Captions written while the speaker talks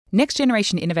Next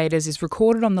Generation Innovators is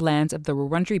recorded on the lands of the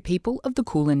Wurundjeri people of the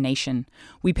Kulin Nation.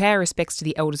 We pay our respects to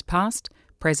the elders past,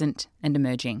 present and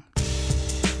emerging.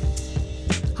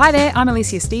 Hi there, I'm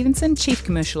Alicia Stevenson, Chief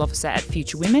Commercial Officer at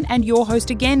Future Women and your host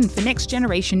again for Next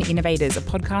Generation Innovators, a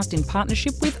podcast in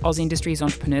partnership with Oz Industries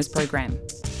Entrepreneurs Program.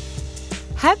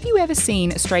 Have you ever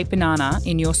seen a straight banana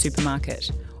in your supermarket?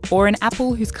 Or an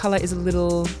apple whose colour is a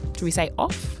little, should we say,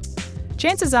 off?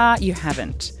 Chances are you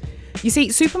haven't. You see,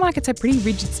 supermarkets have pretty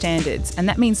rigid standards, and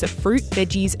that means that fruit,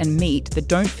 veggies and meat that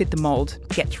don't fit the mould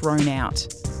get thrown out.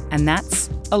 And that's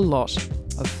a lot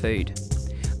of food.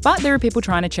 But there are people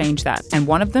trying to change that, and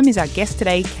one of them is our guest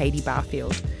today, Katie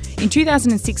Barfield. In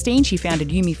 2016, she founded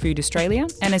Yumi Food Australia,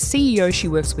 and as CEO, she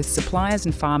works with suppliers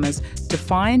and farmers to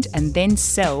find and then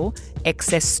sell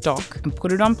excess stock and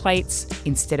put it on plates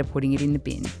instead of putting it in the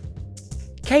bin.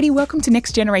 Katie, welcome to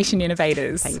Next Generation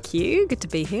Innovators. Thank you. Good to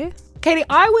be here. Katie,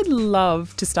 I would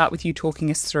love to start with you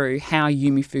talking us through how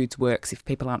Yumi Foods works if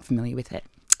people aren't familiar with it.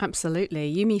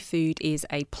 Absolutely. Yumi Food is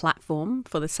a platform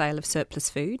for the sale of surplus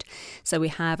food. So we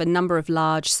have a number of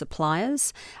large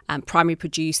suppliers, primary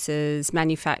producers,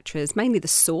 manufacturers, mainly the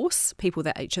source, people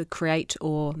that actually create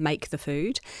or make the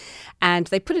food. And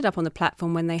they put it up on the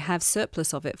platform when they have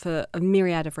surplus of it for a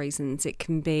myriad of reasons. It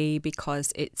can be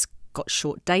because it's got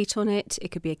short date on it.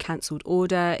 It could be a cancelled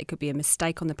order. It could be a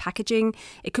mistake on the packaging.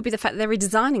 It could be the fact that they're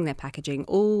redesigning their packaging,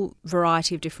 all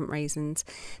variety of different reasons.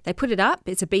 They put it up.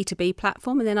 It's a B2B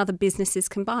platform and then other businesses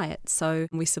can buy it. So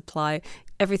we supply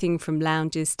everything from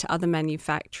lounges to other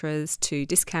manufacturers to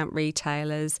discount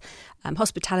retailers,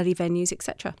 hospitality venues,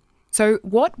 etc. So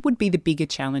what would be the bigger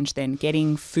challenge then,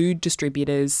 getting food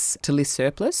distributors to list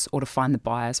surplus or to find the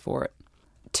buyers for it?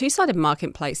 Two-sided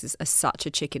marketplaces are such a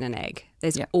chicken and egg.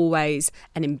 There's always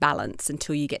an imbalance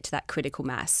until you get to that critical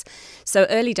mass. So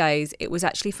early days, it was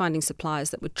actually finding suppliers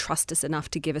that would trust us enough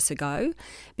to give us a go,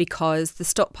 because the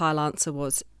stockpile answer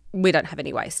was, we don't have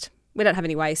any waste. We don't have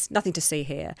any waste, nothing to see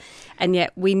here. And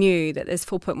yet we knew that there's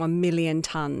 4.1 million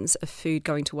tonnes of food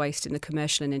going to waste in the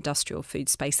commercial and industrial food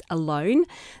space alone.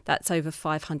 That's over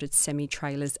 500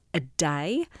 semi-trailers a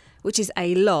day, which is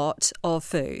a lot of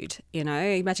food. You know,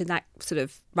 imagine that sort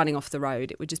of running off the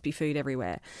road. It would just be food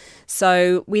everywhere.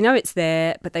 So we know it's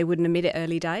there, but they wouldn't admit it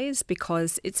early days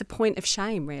because it's a point of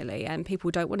shame, really. And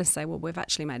people don't want to say, well, we've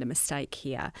actually made a mistake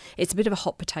here. It's a bit of a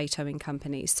hot potato in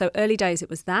companies. So early days it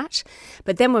was that.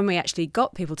 But then when we actually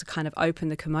got people to kind of open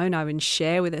the kimono and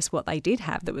share with us what they did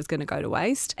have that was going to go to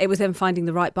waste, it was then finding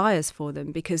the right buyers for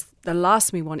them, because the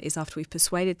last thing we want is, after we've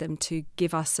persuaded them to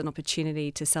give us an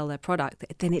opportunity to sell their product,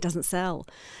 then it doesn't sell,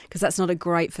 because that's not a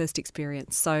great first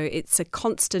experience. So it's a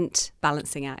constant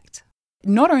balancing act.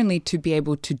 Not only to be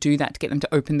able to do that, to get them to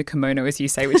open the kimono, as you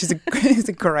say, which is is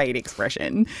a great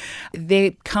expression, there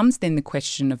comes then the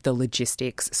question of the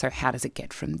logistics. So how does it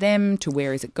get from them to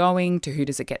where is it going, to who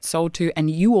does it get sold to? And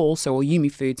you also, or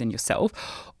Yumi Foods and yourself,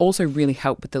 also really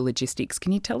help with the logistics.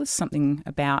 Can you tell us something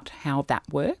about how that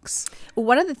works? Well,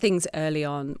 one of the things early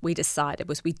on we decided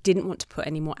was we didn't want to put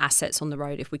any more assets on the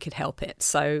road if we could help it.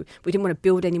 So we didn't want to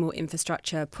build any more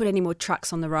infrastructure, put any more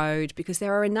trucks on the road, because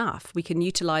there are enough. We can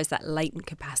utilise that latent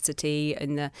capacity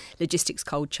in the logistics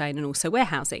cold chain and also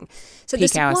warehousing. So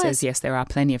Peak Hour says, yes, there are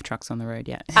plenty of trucks on the road,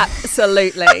 yeah.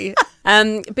 Absolutely.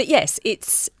 But yes,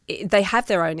 they have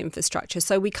their own infrastructure.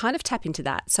 So we kind of tap into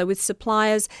that. So with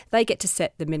suppliers, they get to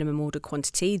set the minimum order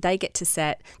quantity, they get to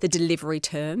set the delivery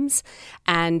terms,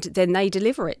 and then they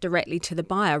deliver it directly to the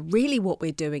buyer. Really what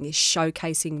we're doing is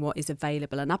showcasing what is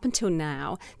available. And up until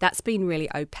now, that's been really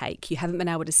opaque. You haven't been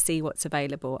able to see what's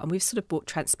available. And we've sort of brought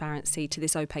transparency to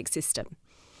this opaque system.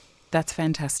 That's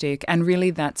fantastic. And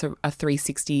really that's a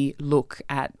 360 look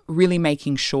at really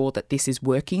making sure that this is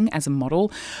working as a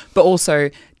model, but also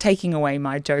taking away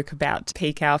my joke about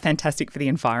peak hour, fantastic for the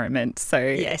environment. So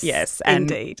yes,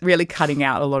 and indeed. Really cutting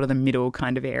out a lot of the middle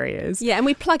kind of areas. Yeah, and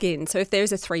we plug in. So if there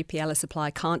is a 3PL, a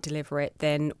supplier can't deliver it,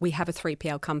 then we have a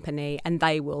 3PL company and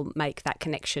they will make that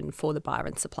connection for the buyer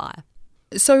and supplier.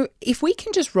 So if we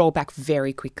can just roll back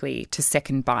very quickly to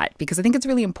Second Bite, because I think it's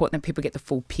really important that people get the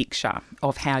full picture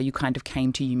of how you kind of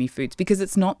came to Yumi Foods, because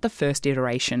it's not the first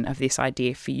iteration of this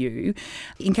idea for you.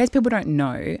 In case people don't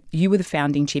know, you were the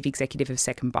founding chief executive of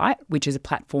Second Bite, which is a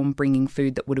platform bringing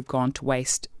food that would have gone to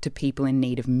waste to people in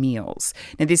need of meals.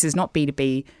 Now, this is not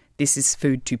B2B, this is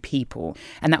food to people.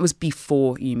 And that was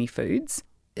before Yumi Foods.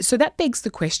 So that begs the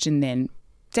question then,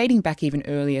 dating back even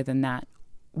earlier than that,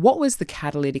 what was the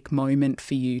catalytic moment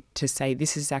for you to say,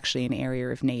 this is actually an area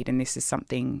of need and this is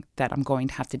something that I'm going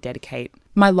to have to dedicate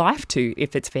my life to,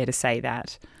 if it's fair to say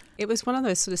that? It was one of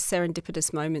those sort of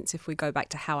serendipitous moments if we go back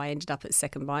to how I ended up at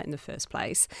Second Bite in the first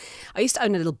place. I used to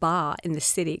own a little bar in the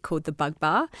city called the Bug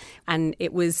Bar, and I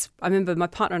remember my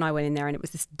partner and I went in there, and it was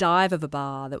this dive of a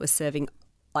bar that was serving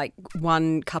like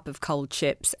 1 cup of cold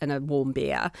chips and a warm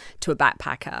beer to a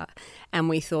backpacker. And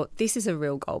we thought, this is a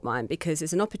real goldmine, because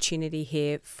there's an opportunity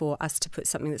here for us to put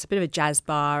something that's a bit of a jazz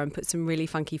bar and put some really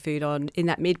funky food on in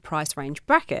that mid-price range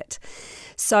bracket.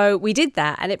 So we did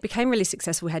that, and it became really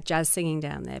successful. We had jazz singing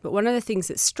down there. But one of the things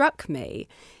that struck me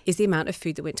is the amount of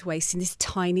food that went to waste in this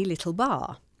tiny little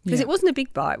bar. Because it wasn't a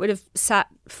big bar. It would have sat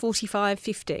 45,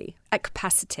 50 at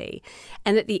capacity.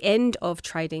 And at the end of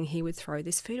trading, he would throw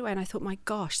this food away. And I thought, my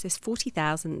gosh, there's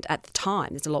 40,000 at the time.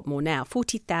 There's a lot more now.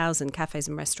 40,000 cafes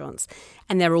and restaurants.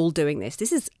 And they're all doing this.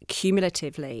 This is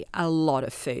cumulatively a lot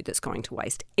of food that's going to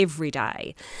waste every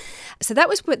day. So that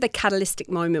was the catalytic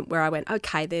moment where I went,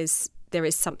 okay, there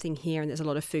is something here and there's a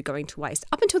lot of food going to waste.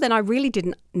 Up until then, I really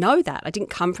didn't know that. I didn't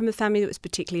come from a family that was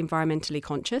particularly environmentally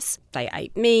conscious. They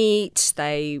ate meat,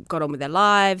 they got on with their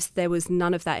lives. There was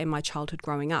none of that in my childhood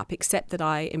growing up, except that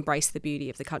I embraced the beauty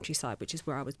of the countryside, which is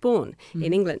where I was born,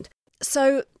 in England.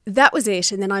 So that was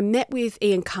it. And then I met with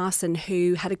Ian Carson,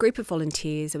 who had a group of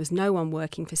volunteers. There was no one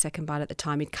working for Second Bite at the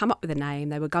time. He'd come up with a name.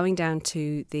 They were going down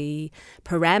to the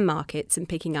Param markets and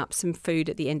picking up some food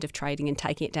at the end of trading and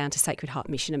taking it down to Sacred Heart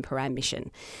Mission and Param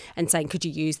Mission and saying, could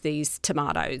you use these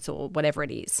tomatoes or whatever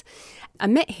it is? I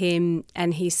met him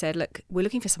and he said, look, we're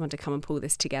looking for someone to come and pull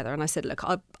this together. And I said, look,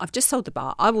 I've just sold the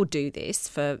bar. I will do this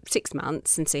for 6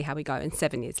 months and see how we go. And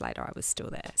 7 years later, I was still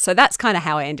there. So that's kind of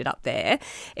how I ended up there.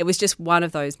 It was just one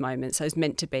of those moments. I was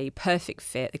meant to be perfect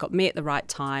fit. They got me at the right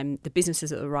time. The business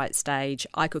was at the right stage.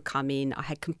 I could come in. I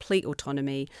had complete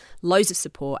autonomy, loads of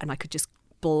support, and I could just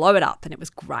blow it up. And it was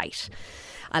great.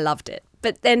 I loved it.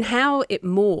 But then how it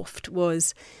morphed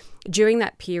was during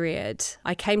that period,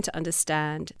 I came to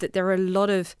understand that there are a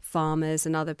lot of farmers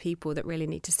and other people that really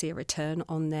need to see a return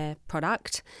on their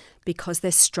product because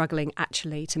they're struggling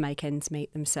actually to make ends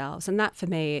meet themselves. And that for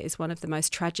me is one of the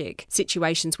most tragic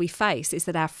situations we face, is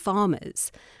that our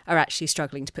farmers are actually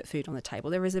struggling to put food on the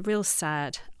table. There is a real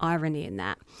sad irony in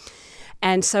that.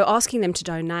 And so asking them to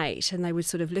donate, and they would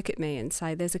sort of look at me and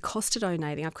say, there's a cost to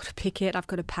donating. I've got to pick it, I've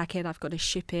got to pack it, I've got to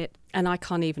ship it. And I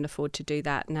can't even afford to do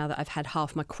that now that I've had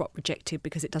half my crop rejected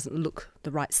because it doesn't look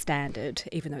the right standard,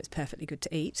 even though it's perfectly good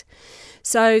to eat.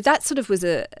 So that sort of was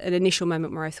an initial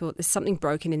moment where I thought there's something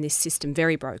broken in this system,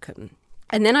 very broken.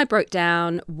 And then I broke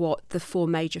down what the 4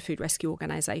 major food rescue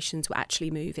organisations were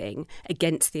actually moving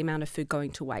against the amount of food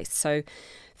going to waste. So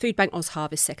Foodbank,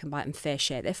 OzHarvest, Second Bite and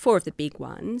FareShare, they're 4 of the big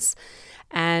ones.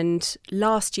 And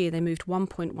last year they moved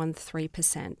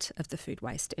 1.13% of the food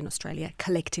waste in Australia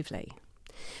collectively.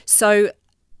 So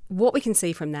what we can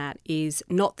see from that is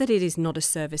not that it is not a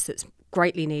service that's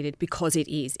greatly needed, because it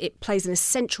is. It plays an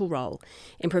essential role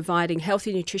in providing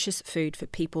healthy, nutritious food for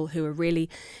people who are really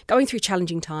going through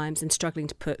challenging times and struggling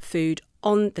to put food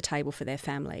on the table for their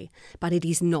family. But it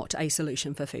is not a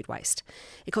solution for food waste.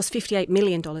 It costs $58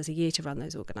 million a year to run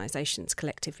those organisations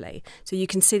collectively. So you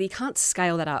can see that you can't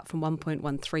scale that up from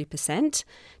 1.13%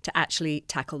 to actually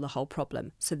tackle the whole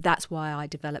problem. So that's why I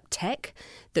developed tech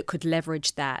that could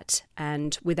leverage that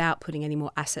and, without putting any more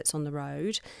assets on the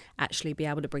road, actually be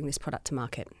able to bring this product to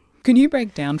market. Can you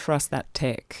break down for us that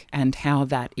tech and how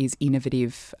that is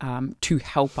innovative to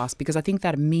help us? Because I think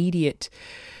that immediate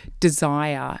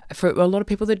desire for a lot of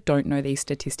people that don't know these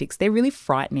statistics, they're really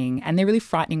frightening, and they're really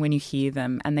frightening when you hear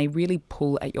them, and they really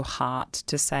pull at your heart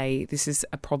to say, this is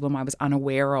a problem I was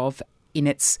unaware of in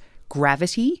its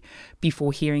gravity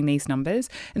before hearing these numbers.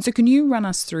 And so can you run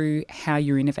us through how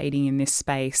you're innovating in this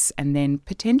space, and then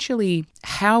potentially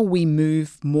how we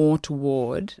move more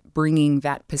toward bringing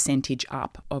that percentage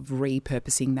up of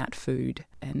repurposing that food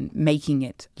and making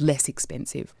it less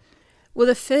expensive? Well,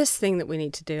 the first thing that we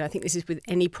need to do, I think this is with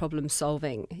any problem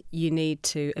solving, you need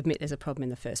to admit there's a problem in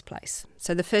the first place.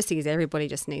 So the first thing is everybody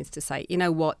just needs to say, you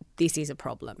know what, this is a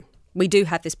problem. We do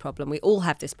have this problem. We all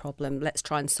have this problem. Let's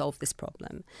try and solve this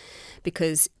problem,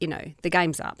 because, you know, the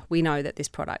game's up. We know that this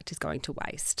product is going to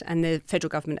waste, and the federal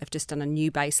government have just done a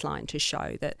new baseline to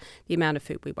show that the amount of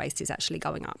food we waste is actually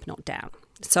going up, not down.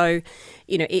 So,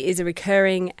 you know, it is a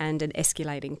recurring and an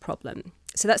escalating problem.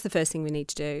 So that's the first thing we need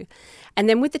to do. And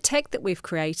then with the tech that we've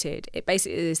created, it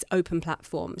basically is open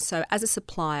platform. So as a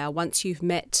supplier, once you've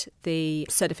met the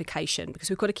certification, because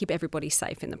we've got to keep everybody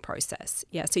safe in the process.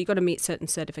 Yeah, so you've got to meet certain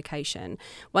certification.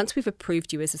 Once we've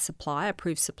approved you as a supplier,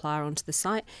 approved supplier onto the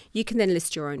site, you can then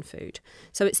list your own food.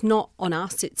 So it's not on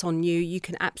us, it's on you. You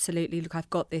can absolutely, look, I've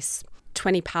got this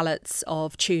 20 pallets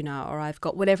of tuna, or I've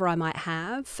got whatever I might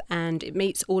have, and it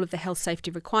meets all of the health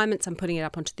safety requirements. I'm putting it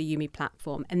up onto the Yumi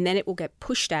platform, and then it will get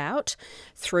pushed out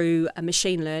through a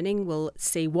machine learning. We'll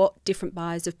see what different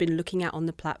buyers have been looking at on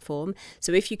the platform.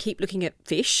 So if you keep looking at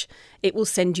fish, it will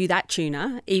send you that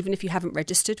tuna, even if you haven't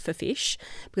registered for fish,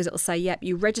 because it will say, yep,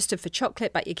 you registered for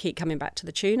chocolate, but you keep coming back to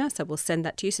the tuna. So we'll send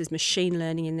that to you. So there's machine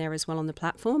learning in there as well on the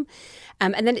platform.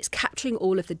 And then it's capturing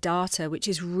all of the data, which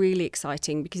is really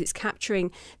exciting because it's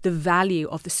capturing the value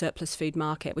of the surplus food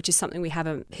market, which is something we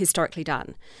haven't historically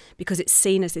done because it's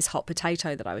seen as this hot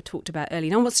potato that I talked about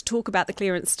earlier. No one wants to talk about the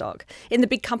clearance stock. In the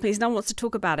big companies, no one wants to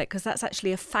talk about it because that's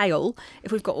actually a fail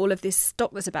if we've got all of this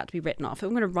stock that's about to be written off. If we're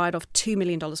going to write off $2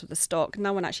 million worth of stock,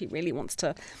 no one actually really wants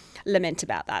to lament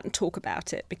about that and talk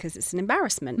about it because it's an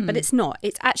embarrassment. But it's not.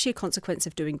 It's actually a consequence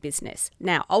of doing business.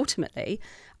 Now, ultimately,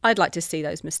 I'd like to see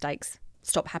those mistakes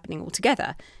stop happening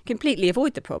altogether, completely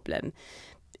avoid the problem.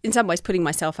 In some ways, putting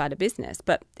myself out of business.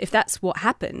 But if that's what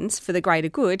happens for the greater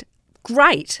good,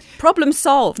 great. Problem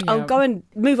solved. Yeah. I'll go and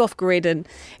move off grid and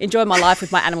enjoy my life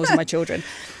with my animals and my children.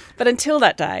 But until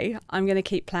that day, I'm going to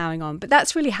keep ploughing on. But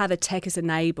that's really how the tech is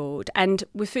enabled. And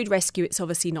with Food Rescue, it's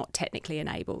obviously not technically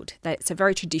enabled. It's a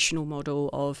very traditional model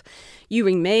of you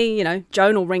ring me,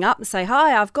 Joan will ring up and say,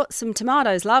 hi, I've got some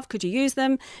tomatoes, love, could you use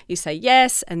them? You say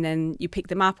yes, and then you pick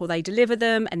them up or they deliver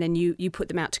them, and then you put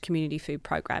them out to community food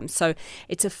programs. So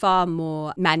it's a far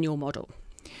more manual model.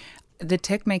 The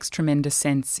tech makes tremendous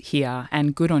sense here,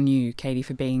 and good on you, Katie,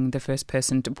 for being the first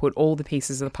person to put all the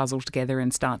pieces of the puzzle together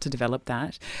and start to develop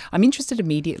that. I'm interested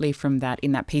immediately from that,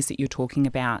 in that piece that you're talking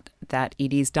about, that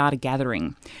it is data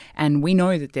gathering. And we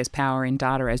know that there's power in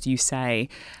data, as you say.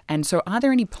 And so are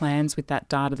there any plans with that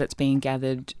data that's being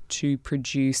gathered to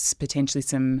produce potentially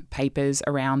some papers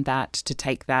around that, to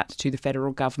take that to the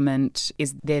federal government?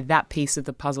 Is there that piece of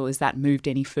the puzzle? Is that moved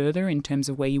any further in terms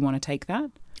of where you want to take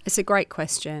that? It's a great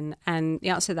question, and the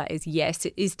answer to that is yes.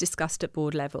 It is discussed at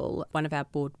board level. One of our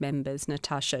board members,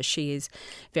 Natasha, she is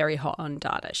very hot on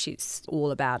data. She's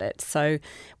all about it. So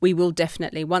we will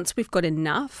definitely, once we've got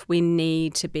enough, we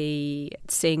need to be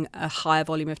seeing a higher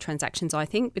volume of transactions, I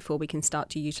think, before we can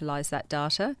start to utilise that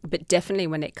data. But definitely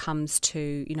when it comes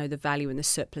to, the value in the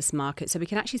surplus market, so we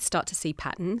can actually start to see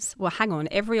patterns. Well, hang on,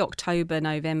 every October,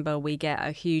 November, we get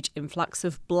a huge influx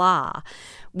of blah.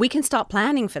 We can start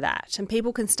planning for that, and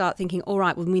people can start thinking, all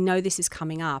right, well, we know this is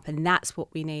coming up, and that's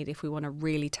what we need if we want to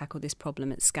really tackle this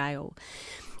problem at scale.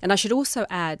 And I should also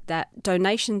add that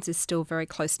donations is still very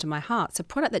close to my heart. It's a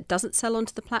product that doesn't sell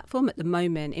onto the platform at the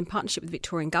moment. In partnership with the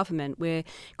Victorian Government, we're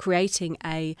creating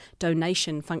a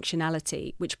donation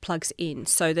functionality which plugs in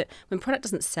so that when product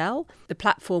doesn't sell, the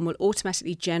platform will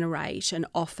automatically generate an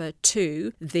offer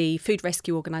to the food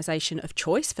rescue organisation of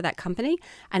choice for that company.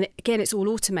 And again, it's all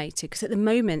automated because at the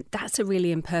moment, that's a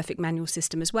really imperfect manual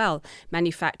system as well.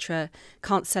 Manufacturer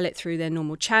can't sell it through their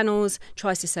normal channels,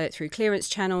 tries to sell it through clearance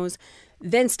channels,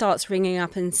 then starts ringing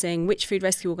up and saying which food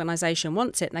rescue organisation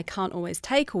wants it, and they can't always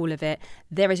take all of it.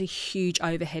 There is a huge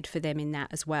overhead for them in that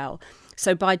as well.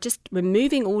 So by just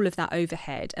removing all of that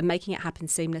overhead and making it happen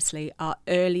seamlessly, our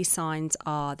early signs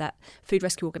are that food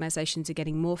rescue organisations are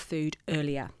getting more food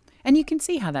earlier. And you can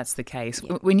see how that's the case.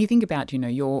 Yeah. When you think about,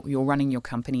 you're running your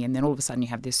company and then all of a sudden you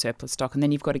have this surplus stock and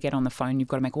then you've got to get on the phone, you've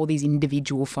got to make all these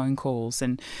individual phone calls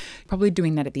and probably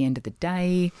doing that at the end of the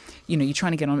day. You're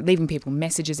trying to get on, leaving people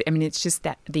messages. I mean, it's just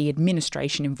that the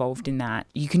administration involved in that.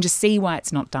 You can just see why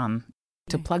it's not done.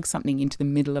 To plug something into the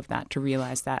middle of that, to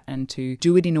realise that and to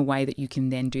do it in a way that you can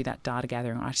then do that data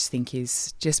gathering, I just think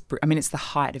is just, it's the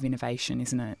height of innovation,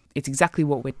 isn't it? It's exactly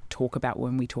what we talk about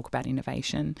when we talk about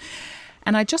innovation.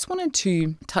 And I just wanted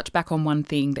to touch back on one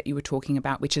thing that you were talking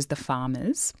about, which is the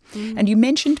farmers. And you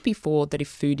mentioned before that if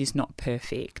food is not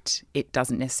perfect, it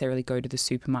doesn't necessarily go to the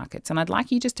supermarkets. And I'd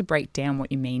like you just to break down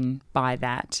what you mean by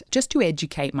that, just to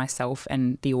educate myself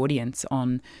and the audience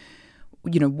on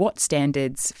what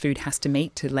standards food has to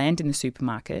meet to land in the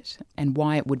supermarket and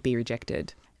why it would be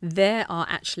rejected. There are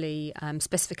actually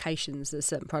specifications that a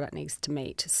certain product needs to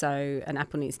meet. So an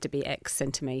apple needs to be X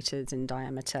centimetres in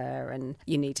diameter, and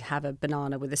you need to have a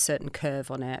banana with a certain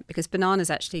curve on it, because bananas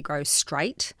actually grow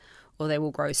straight, or they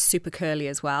will grow super curly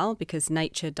as well, because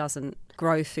nature doesn't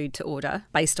grow food to order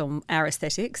based on our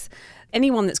aesthetics.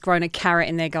 Anyone that's grown a carrot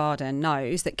in their garden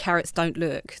knows that carrots don't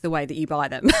look the way that you buy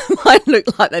them. Might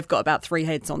look like they've got about 3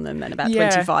 heads on them and about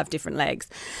 25 different legs.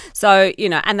 So,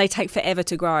 and they take forever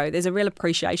to grow. There's a real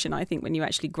appreciation, I think, when you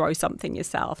actually grow something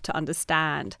yourself to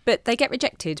understand. But they get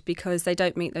rejected because they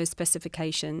don't meet those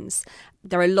specifications.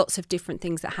 There are lots of different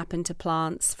things that happen to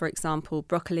plants. For example,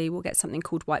 broccoli will get something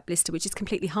called white blister, which is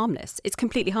completely harmless. It's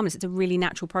completely harmless. It's a really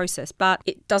natural process, but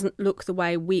it doesn't look the the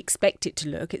way we expect it to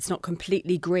look. It's not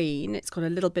completely green. It's got a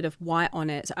little bit of white on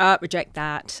it. So, reject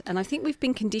that. And I think we've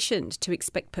been conditioned to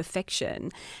expect perfection.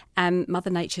 And Mother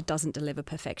Nature doesn't deliver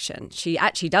perfection. She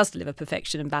actually does deliver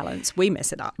perfection and balance. We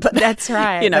mess it up. But that's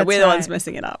right. We're the ones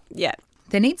messing it up. Yeah.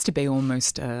 There needs to be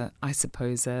almost, I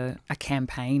suppose, a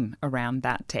campaign around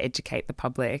that to educate the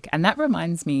public. And that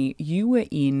reminds me, you were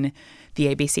in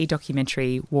the ABC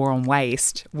documentary War on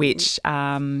Waste, which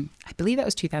I believe that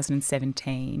was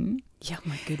 2017. Yeah,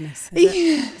 my goodness.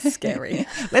 Scary.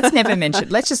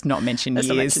 Let's just not mention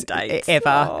years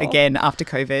ever again after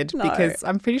COVID, because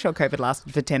I'm pretty sure COVID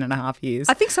lasted for 10 and a half years.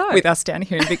 I think so. With us down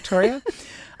here in Victoria.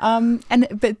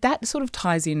 But that sort of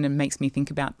ties in and makes me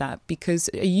think about that, because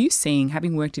are you seeing,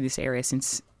 having worked in this area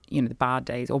since, the bar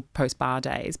days or post-bar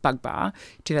days, Bug Bar,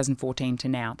 2014 to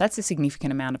now, that's a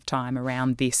significant amount of time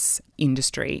around this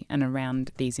industry and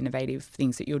around these innovative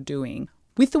things that you're doing.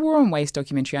 With the War on Waste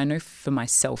documentary, I know for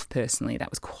myself personally, that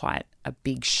was quite a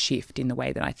big shift in the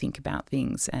way that I think about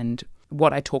things and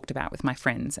what I talked about with my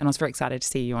friends. And I was very excited to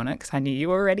see you on it because I knew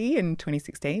you already in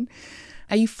 2016.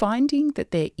 Are you finding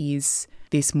that there is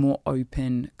this more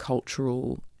open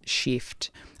cultural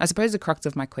shift? I suppose the crux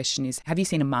of my question is, have you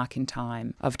seen a mark in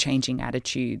time of changing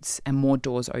attitudes and more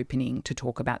doors opening to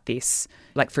talk about this?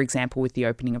 Like, for example, with the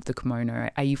opening of the kimono,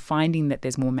 are you finding that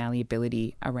there's more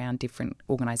malleability around different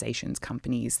organisations,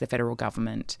 companies, the federal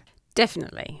government?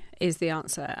 Definitely is the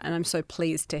answer, and I'm so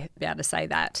pleased to be able to say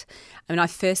that. I mean, I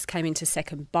first came into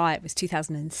Second Bite, it was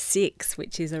 2006,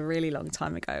 which is a really long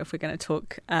time ago if we're going to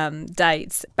talk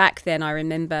dates. Back then, I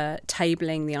remember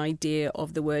tabling the idea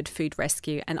of the word food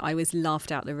rescue, and I was laughed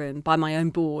out the room by my own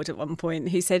board at one point,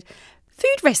 who said,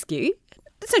 "Food rescue?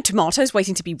 There's no tomatoes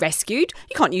waiting to be rescued.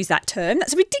 You can't use that term.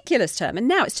 That's a ridiculous term." And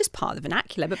now it's just part of the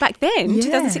vernacular. But back then,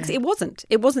 2006, it wasn't.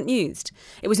 It wasn't used.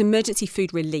 It was emergency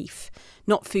food relief,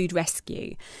 not food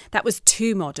rescue. That was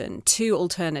too modern, too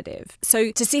alternative.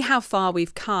 So to see how far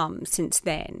we've come since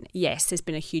then, yes, there's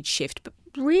been a huge shift. But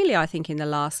really, I think in the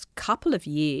last couple of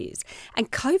years, and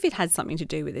COVID had something to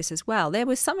do with this as well, there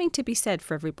was something to be said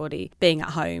for everybody being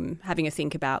at home, having a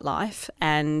think about life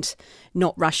and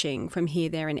not rushing from here,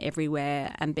 there and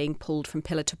everywhere and being pulled from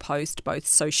pillar to post, both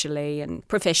socially and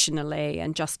professionally,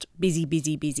 and just busy,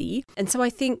 busy, busy. And so I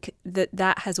think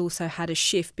that has also had a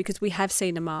shift, because we have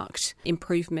seen a marked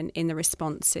improvement in the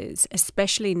responses,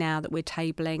 especially now that we're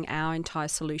tabling our entire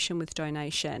solution with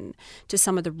donation to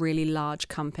some of the really large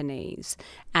companies.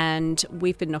 And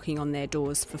we've been knocking on their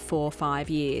doors for 4 or 5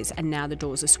 years, and now the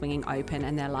doors are swinging open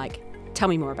and they're like, "Tell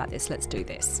me more about this, let's do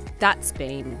this." That's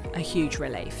been a huge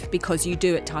relief, because you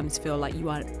do at times feel like you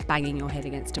are banging your head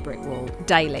against a brick wall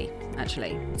daily,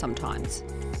 actually, sometimes.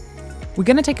 We're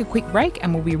going to take a quick break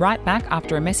and we'll be right back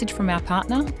after a message from our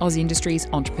partner, Oz Industries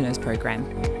Entrepreneurs Program.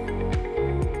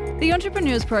 The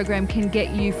Entrepreneurs Program can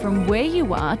get you from where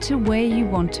you are to where you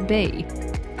want to be.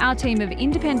 Our team of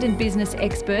independent business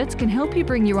experts can help you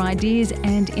bring your ideas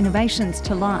and innovations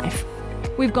to life.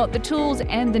 We've got the tools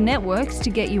and the networks to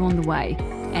get you on the way,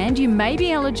 and you may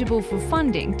be eligible for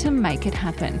funding to make it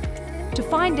happen. To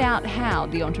find out how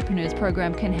the Entrepreneurs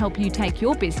Program can help you take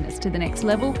your business to the next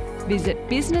level, visit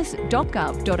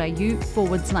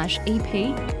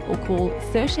business.gov.au/EP or call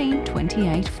 13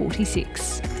 28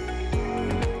 46.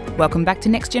 Welcome back to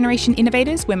Next Generation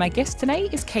Innovators, where my guest today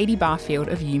is Katie Barfield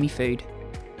of Yumi Food.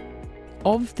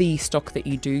 Of the stock that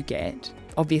you do get,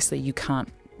 obviously you can't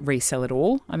resell it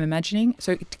all, I'm imagining.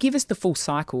 So to give us the full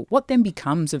cycle, what then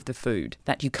becomes of the food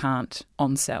that you can't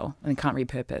on-sell and can't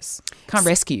repurpose? Can't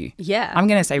rescue. Yeah. I'm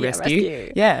going to say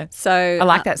rescue. Yeah. So I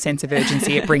like that sense of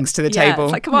urgency it brings to the table.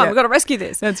 It's like, come on, we've got to rescue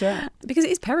this. That's right. Because it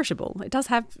is perishable. It does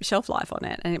have shelf life on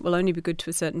it, and it will only be good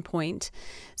to a certain point.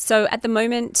 So at the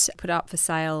moment, put it up for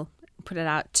sale, put it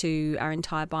out to our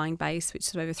entire buying base, which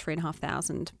is over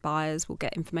 3,500 buyers. We'll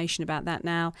get information about that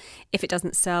now. If it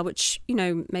doesn't sell, which,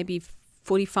 maybe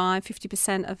 45,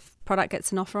 50% of product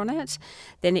gets an offer on it,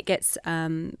 then it gets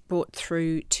brought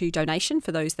through to donation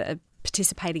for those that are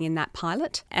participating in that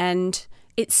pilot, and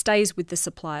it stays with the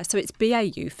supplier. So it's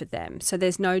BAU for them. So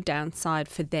there's no downside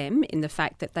for them in the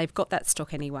fact that they've got that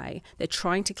stock anyway. They're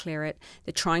trying to clear it.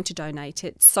 They're trying to donate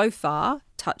it. So far,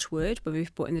 touch wood, when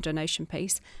we've brought in the donation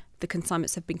piece, the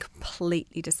consignments have been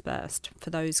completely dispersed for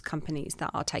those companies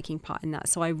that are taking part in that.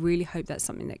 So I really hope that's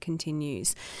something that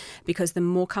continues, because the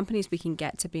more companies we can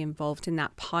get to be involved in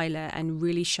that pilot and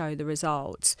really show the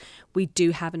results, we do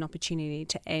have an opportunity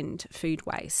to end food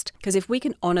waste. Because if we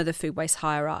can honour the food waste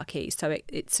hierarchy, so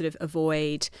it sort of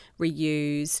avoid,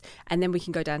 reuse, and then we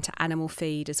can go down to animal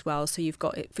feed as well. So you've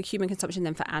got it for human consumption,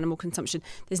 then for animal consumption.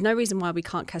 There's no reason why we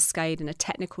can't cascade in a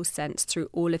technical sense through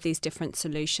all of these different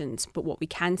solutions. But what we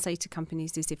can say say to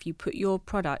companies is if you put your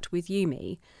product with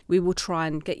Yumi, we will try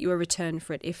and get you a return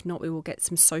for it. If not, we will get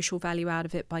some social value out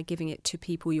of it by giving it to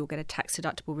people. You'll get a tax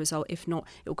deductible result. If not,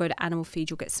 it'll go to animal feed.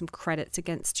 You'll get some credits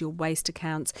against your waste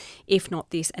accounts. If not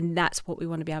this, and that's what we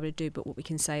want to be able to do. But what we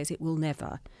can say is it will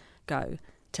never go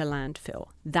to landfill.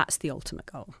 That's the ultimate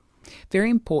goal. Very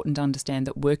important to understand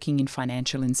that working in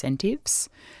financial incentives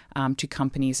to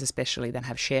companies, especially that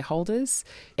have shareholders,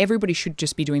 everybody should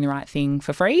just be doing the right thing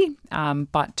for free.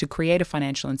 But to create a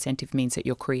financial incentive means that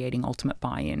you're creating ultimate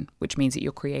buy-in, which means that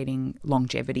you're creating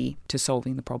longevity to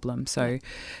solving the problem. So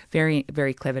very,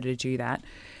 very clever to do that.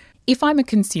 If I'm a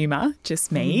consumer,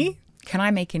 just me, can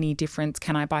I make any difference?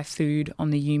 Can I buy food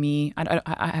on the Yumi?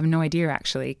 I have no idea,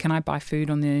 actually. Can I buy food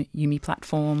on the Yumi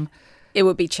platform? It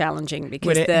would be challenging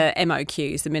because the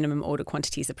MOQs, the minimum order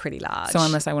quantities, are pretty large. So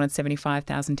unless I wanted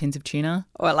 75,000 tins of tuna?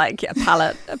 Or like a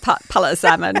pallet of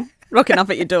salmon rocking up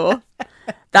at your door.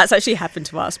 That's actually happened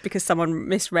to us because someone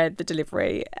misread the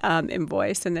delivery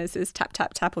invoice, and there's this tap,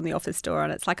 tap, tap on the office door,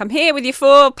 and it's like, I'm here with your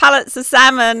 4 pallets of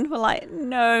salmon. We're like,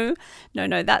 no,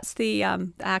 that's the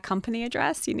our company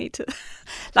address. You need to...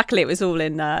 Luckily, it was all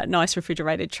in nice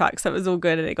refrigerated trucks, so it was all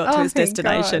good and it got to its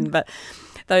destination. God. But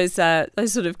those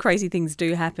sort of crazy things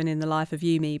do happen in the life of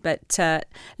Yumi. But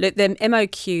look, the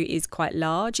MOQ is quite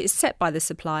large. It's set by the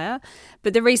supplier.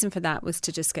 But the reason for that was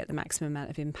to just get the maximum amount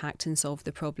of impact and solve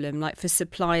the problem. Like for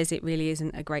suppliers, it really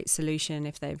isn't a great solution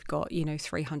if they've got,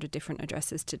 300 different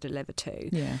addresses to deliver to.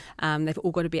 Yeah. They've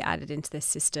all got to be added into their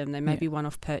system. They may be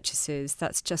one-off purchases.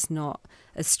 That's just not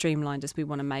as streamlined as we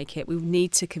want to make it. We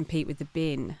need to compete with the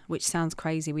bin, which sounds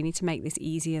crazy. We need to make this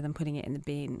easier than putting it in the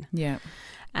bin. Yeah.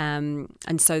 And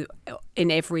so in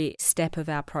every step of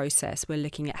our process, we're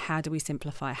looking at how do we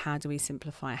simplify, how do we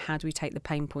take the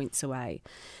pain points away?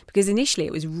 Because initially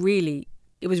it was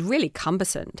really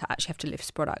cumbersome to actually have to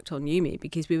lift product on Yumi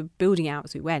because we were building out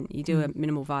as we went. You do a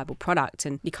minimal viable product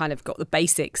and you kind of got the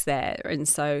basics there. And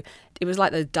so it was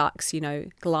like the ducks,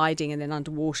 gliding, and then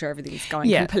underwater everything's going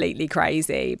completely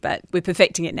crazy. But we're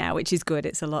perfecting it now, which is good.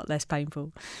 It's a lot less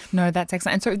painful. No, that's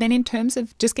excellent. And so then in terms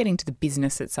of just getting to the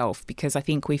business itself, because I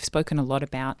think we've spoken a lot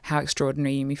about how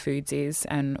extraordinary Yumi Foods is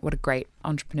and what a great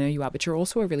entrepreneur you are, but you're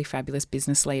also a really fabulous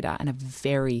business leader and a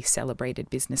very celebrated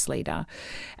business leader.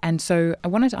 And so I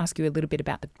wanted to ask you a little bit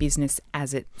about the business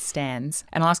as it stands,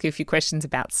 and I'll ask you a few questions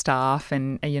about staff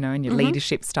and and your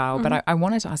leadership style. But I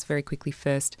wanted to ask very quickly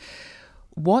first,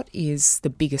 what is the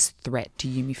biggest threat to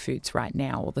Yumi Foods right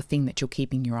now, or the thing that you're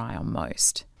keeping your eye on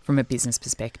most from a business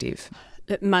perspective?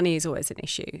 Money is always an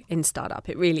issue in startup.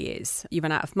 It really is. You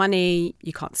run out of money,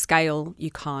 you can't scale, you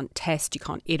can't test, you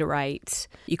can't iterate,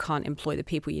 you can't employ the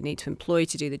people you need to employ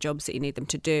to do the jobs that you need them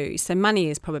to do. So money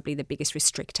is probably the biggest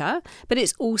restrictor, but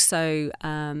it's also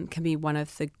can be one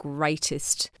of the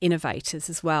greatest innovators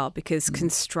as well, because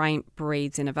constraint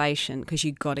breeds innovation, because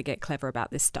you've got to get clever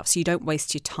about this stuff. So you don't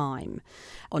waste your time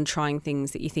on trying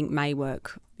things that you think may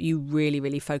work. You really,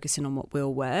 really focus in on what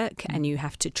will work, and you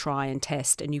have to try and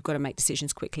test, and you've got to make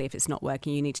decisions quickly. If it's not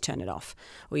working, you need to turn it off,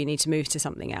 or you need to move to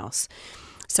something else.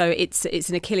 So it's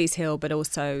an Achilles heel, but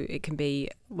also it can be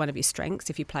one of your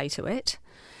strengths if you play to it.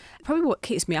 Probably what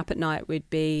keeps me up at night would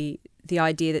be the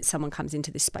idea that someone comes into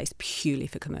this space purely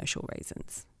for commercial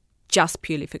reasons. Just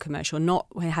purely for commercial, not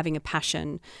having a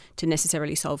passion to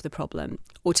necessarily solve the problem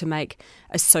or to make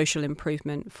a social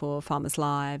improvement for farmers'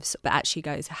 lives, but actually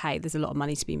goes, hey, there's a lot of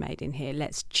money to be made in here,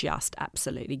 let's just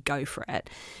absolutely go for it.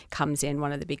 Comes in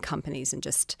one of the big companies and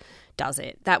just does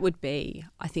it. That would be,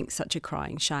 I think, such a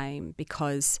crying shame,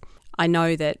 because I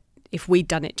know that if we'd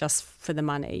done it just for the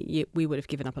money, we would have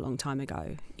given up a long time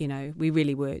ago. We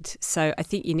really would. So I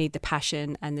think you need the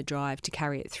passion and the drive to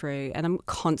carry it through. And I'm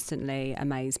constantly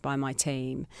amazed by my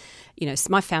team.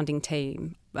 My founding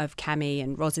team of Cami,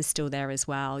 and Roz is still there as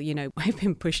well. We've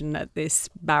been pushing at this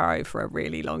barrow for a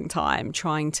really long time,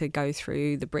 trying to go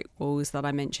through the brick walls that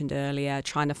I mentioned earlier,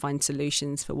 trying to find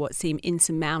solutions for what seem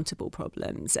insurmountable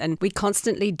problems. And we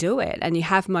constantly do it. And you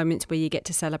have moments where you get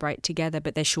to celebrate together,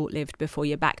 but they're short-lived before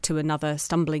you're back to another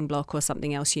stumbling block or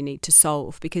something else you need to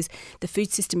solve, because the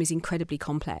food system is incredibly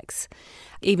complex.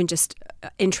 Even just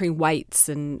entering weights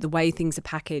and the way things are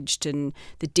packaged and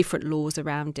the different laws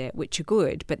around it, which are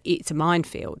good, but it's a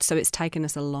minefield. So it's taken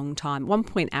us a long time. At one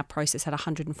point, our process had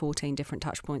 114 different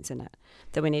touch points in it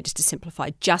that we needed to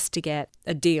simplify just to get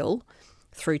a deal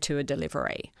through to a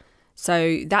delivery.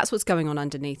 So that's what's going on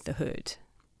underneath the hood.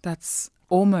 That's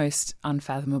almost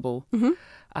unfathomable.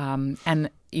 And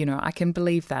I can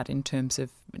believe that in terms of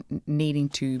needing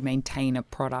to maintain a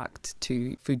product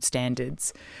to food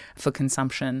standards for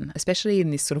consumption, especially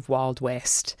in this sort of wild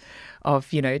west of,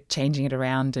 changing it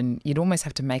around, and you'd almost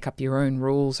have to make up your own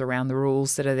rules around the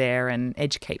rules that are there and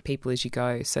educate people as you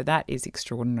go. So that is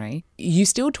extraordinary. You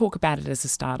still talk about it as a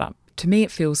startup. To me,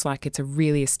 it feels like it's a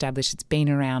really established, it's been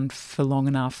around for long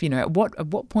enough. At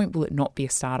what point will it not be a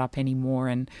startup anymore?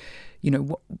 And,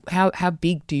 how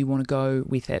big do you want to go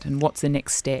with it, and what's the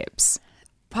next steps?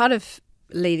 Part of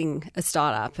leading a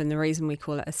startup, and the reason we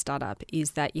call it a startup,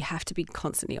 is that you have to be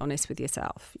constantly honest with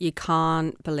yourself. You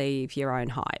can't believe your own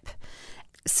hype.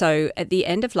 So at the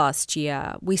end of last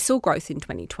year, we saw growth in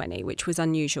 2020, which was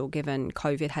unusual given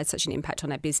COVID had such an impact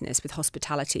on our business, with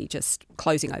hospitality just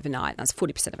closing overnight. That's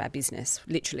 40% of our business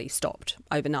literally stopped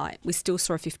overnight. We still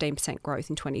saw a 15% growth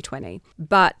in 2020.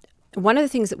 But one of the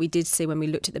things that we did see when we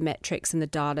looked at the metrics and the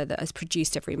data that is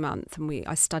produced every month, and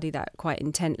I study that quite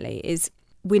intently, is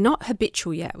we're not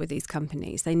habitual yet with these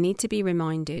companies. They need to be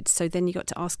reminded. So then you got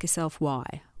to ask yourself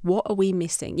why. What are we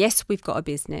missing? Yes, we've got a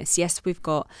business. Yes, we've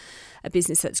got a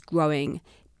business that's growing,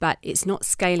 but it's not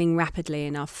scaling rapidly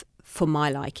enough for my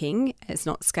liking. It's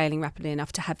not scaling rapidly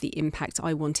enough to have the impact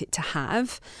I want it to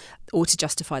have, or to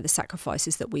justify the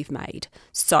sacrifices that we've made.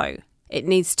 So it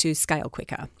needs to scale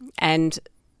quicker. And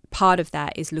part of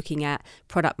that is looking at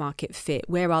product market fit.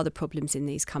 Where are the problems in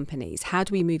these companies? How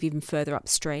do we move even further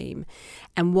upstream?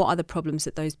 And what are the problems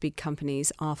that those big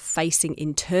companies are facing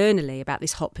internally about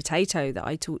this hot potato that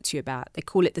I talked to you about? They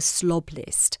call it the slob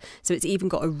list. So it's even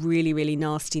got a really, really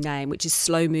nasty name, which is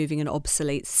slow moving and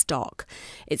obsolete stock.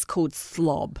 It's called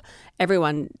slob.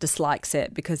 Everyone dislikes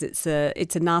it because it's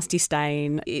a nasty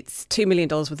stain. It's $2 million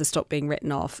worth of stock being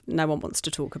written off. No one wants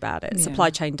to talk about it. Yeah. Supply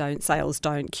chain don't, sales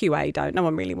don't, QA don't. No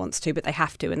one really wants to, but they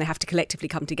have to, and they have to collectively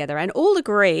come together and all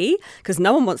agree, because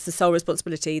no one wants the sole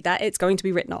responsibility, that it's going to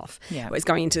be written off. Yeah. Or it's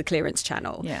going into the clearance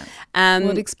channel. Yeah.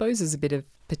 Well, it exposes a bit of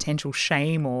potential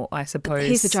shame, or I suppose.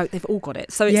 Here's the joke, they've all got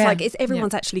it. So it's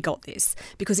everyone's actually got this,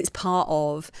 because it's part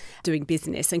of doing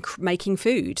business and making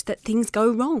food, that things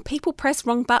go wrong. People press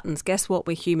wrong buttons. Guess what?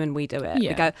 We're human, we do it.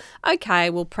 Yeah. We go,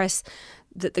 okay, we'll press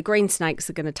that the green snakes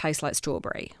are going to taste like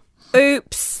strawberry.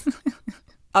 Oops.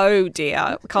 Oh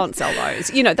dear, can't sell those.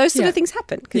 Those sort of things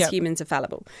happen because humans are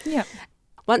fallible. Yeah.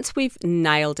 Once we've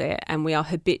nailed it and we are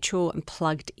habitual and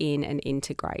plugged in and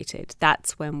integrated,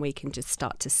 that's when we can just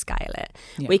start to scale it.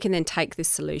 Yeah. We can then take this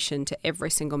solution to every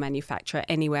single manufacturer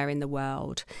anywhere in the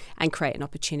world and create an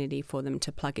opportunity for them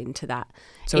to plug into that.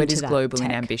 So it is global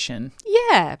in ambition.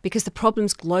 Yeah, because the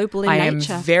problem's global in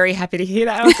nature. I am very happy to hear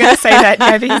that. I was going to say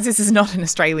that, because this is not an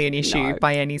Australian issue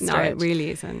by any stretch. No, it really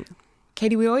isn't.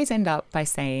 Katie, we always end up by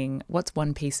saying, what's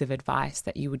one piece of advice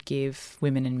that you would give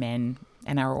women and men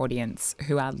and our audience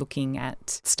who are looking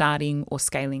at starting or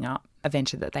scaling up a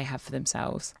venture that they have for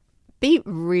themselves? Be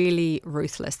really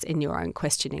ruthless in your own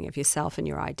questioning of yourself and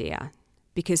your idea.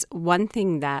 Because one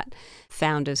thing that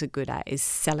founders are good at is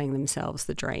selling themselves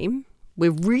the dream.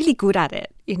 We're really good at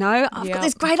it. I've got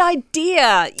this great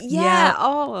idea. Yeah.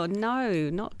 Oh, no,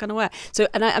 not going to work. So,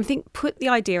 and I think put the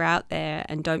idea out there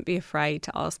and don't be afraid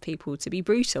to ask people to be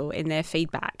brutal in their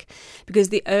feedback, because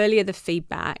the earlier the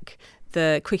feedback,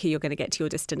 the quicker you're going to get to your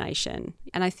destination.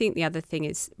 And I think the other thing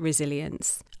is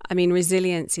resilience. I mean,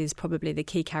 resilience is probably the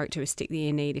key characteristic that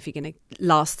you need if you're going to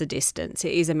last the distance.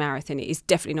 It is a marathon. It is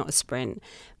definitely not a sprint.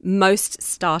 Most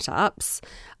startups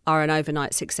are an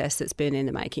overnight success that's been in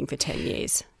the making for 10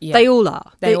 years. Yeah. They all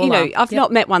are. I've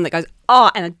not met one that goes,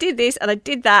 and I did this and I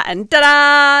did that and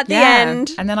da-da, the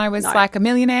end. And then I was like a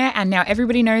millionaire and now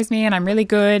everybody knows me and I'm really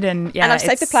good. And I've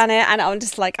saved the planet and I'm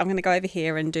just like, I'm going to go over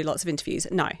here and do lots of interviews.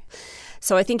 No.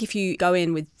 So I think if you go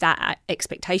in with that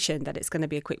expectation that it's going to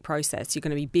be a quick process, you're going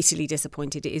to be bitterly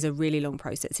disappointed. It is a really long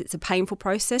process. It's a painful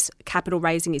process. Capital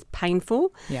raising is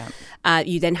painful. Yeah.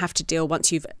 You then have to deal,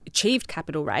 once you've achieved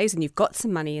capital raise and you've got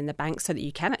some money in the bank so that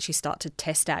you can actually start to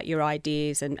test out your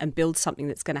ideas and build something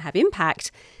that's going to have impact,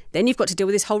 then you've got to deal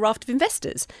with this whole raft of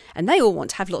investors. And they all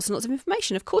want to have lots and lots of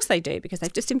information. Of course they do, because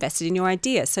they've just invested in your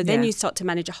idea. So then you start to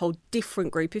manage a whole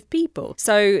different group of people.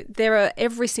 So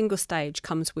every single stage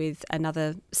comes with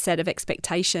another set of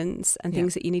expectations and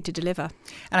things that you need to deliver.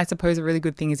 And I suppose a really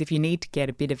good thing is if you need to get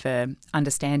a bit of an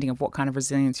understanding of what kind of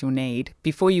resilience you'll need,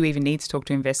 before you even need to talk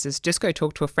to investors, just go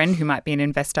talk to a friend who might be an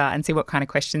investor and see what kind of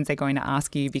questions they're going to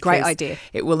ask you. Because great idea.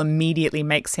 It will immediately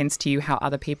make sense to you how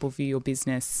other people view your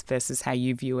business versus how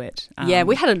you view it.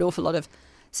 We had an awful lot of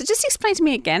So just explain to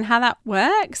me again how that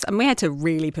works. And we had to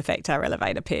really perfect our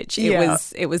elevator pitch.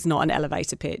 It was not an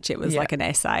elevator pitch. It was like an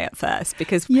essay at first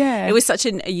because it was such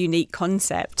a unique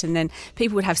concept. And then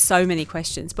people would have so many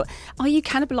questions. But are you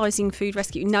cannibalising food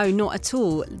rescue? No, not at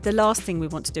all. The last thing we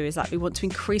want to do is we want to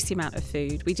increase the amount of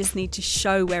food. We just need to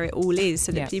show where it all is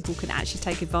so that people can actually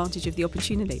take advantage of the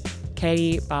opportunity.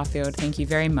 Katie Barfield, thank you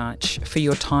very much for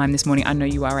your time this morning. I know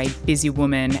you are a busy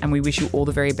woman and we wish you all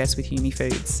the very best with Yumi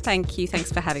Foods. Thank you.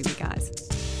 Thanks for having me, guys.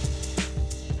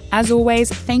 As always,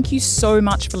 thank you so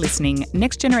much for listening.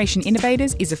 Next Generation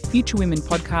Innovators is a Future Women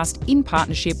podcast in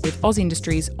partnership with Oz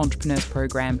Industries Entrepreneurs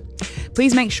Program.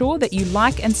 Please make sure that you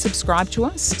like and subscribe to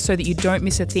us so that you don't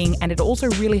miss a thing, and it also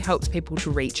really helps people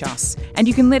to reach us. And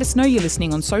you can let us know you're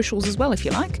listening on socials as well if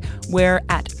you like. We're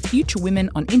at Future Women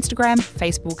on Instagram,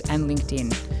 Facebook and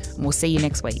LinkedIn. And we'll see you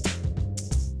next week.